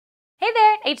Hey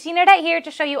there, HT Nerdette here to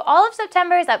show you all of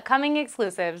September's upcoming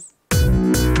exclusives.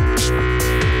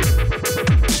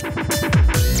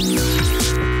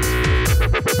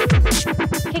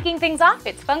 Kicking things off,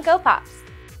 it's Funko Pops.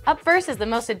 Up first is the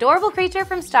most adorable creature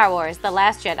from Star Wars, The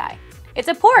Last Jedi. It's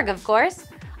a Porg, of course.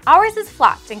 Ours is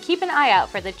flocked, and keep an eye out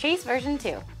for the Chase version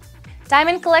too.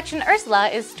 Diamond Collection Ursula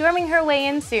is storming her way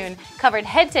in soon, covered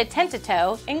head to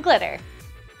toe in glitter.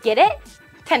 Get it?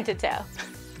 Toe.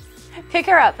 Pick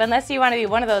her up unless you want to be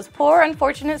one of those poor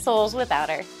unfortunate souls without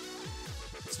her.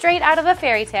 Straight out of a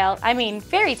fairy tale,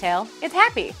 it's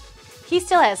Happy. He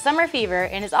still has summer fever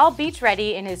and is all beach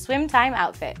ready in his swim time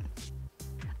outfit.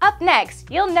 Up next,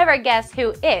 you'll never guess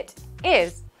who it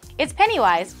is. It's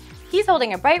Pennywise. He's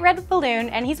holding a bright red balloon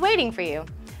and he's waiting for you.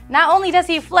 Not only does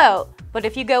he float, but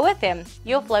if you go with him,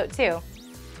 you'll float too.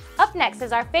 Up next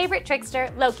is our favorite trickster,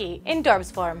 Loki, in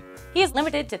Dorbs form. He is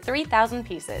limited to 3,000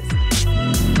 pieces.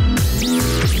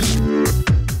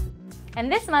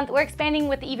 And this month, we're expanding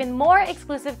with even more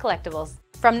exclusive collectibles.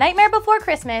 From Nightmare Before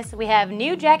Christmas, we have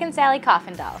new Jack and Sally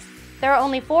coffin dolls. There are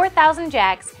only 4,000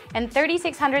 Jacks and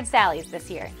 3,600 Sallys this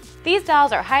year. These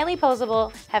dolls are highly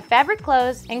posable, have fabric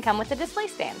clothes, and come with a display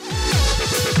stand.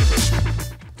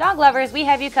 Dog lovers, we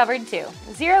have you covered too.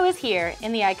 Zero is here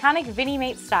in the iconic Vinnie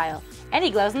Mate style, and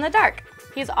he glows in the dark.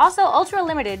 He is also ultra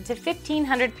limited to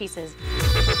 1,500 pieces.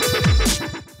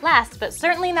 Last but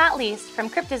certainly not least, from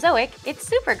Cryptozoic, it's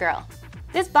Supergirl.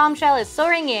 This bombshell is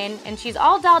soaring in, and she's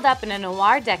all dolled up in a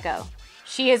noir deco.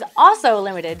 She is also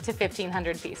limited to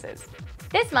 1,500 pieces.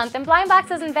 This month in Blind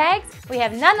Boxes and Bags, we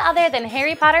have none other than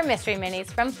Harry Potter Mystery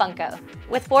Minis from Funko.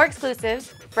 With 4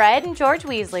 exclusives, Fred and George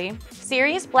Weasley,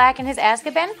 Sirius Black in his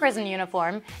Azkaban prison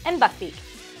uniform, and Buckbeak.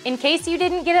 In case you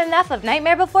didn't get enough of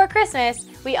Nightmare Before Christmas,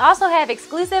 we also have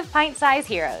exclusive pint-size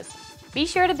heroes. Be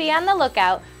sure to be on the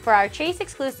lookout for our Chase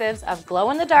exclusives of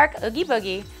glow-in-the-dark Oogie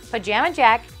Boogie, Pajama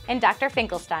Jack, and Dr.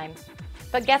 Finkelstein.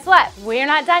 But guess what? We're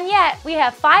not done yet. We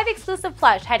have 5 exclusive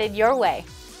plush headed your way.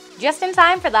 Just in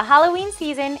time for the Halloween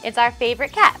season, it's our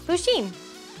favorite cat, Pusheen.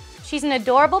 She's an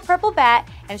adorable purple bat,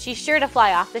 and she's sure to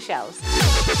fly off the shelves.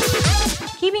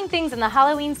 Keeping things in the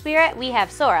Halloween spirit, we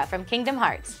have Sora from Kingdom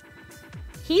Hearts.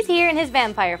 He's here in his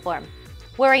vampire form.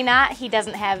 Worry not, he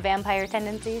doesn't have vampire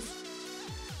tendencies.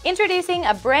 Introducing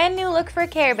a brand new look for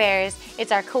Care Bears,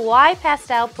 it's our Kawaii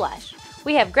Pastel plush.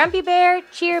 We have Grumpy Bear,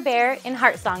 Cheer Bear, and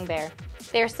Heartsong Bear.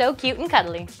 They're so cute and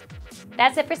cuddly.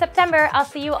 That's it for September. I'll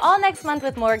see you all next month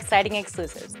with more exciting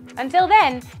exclusives. Until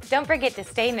then, don't forget to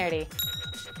stay nerdy.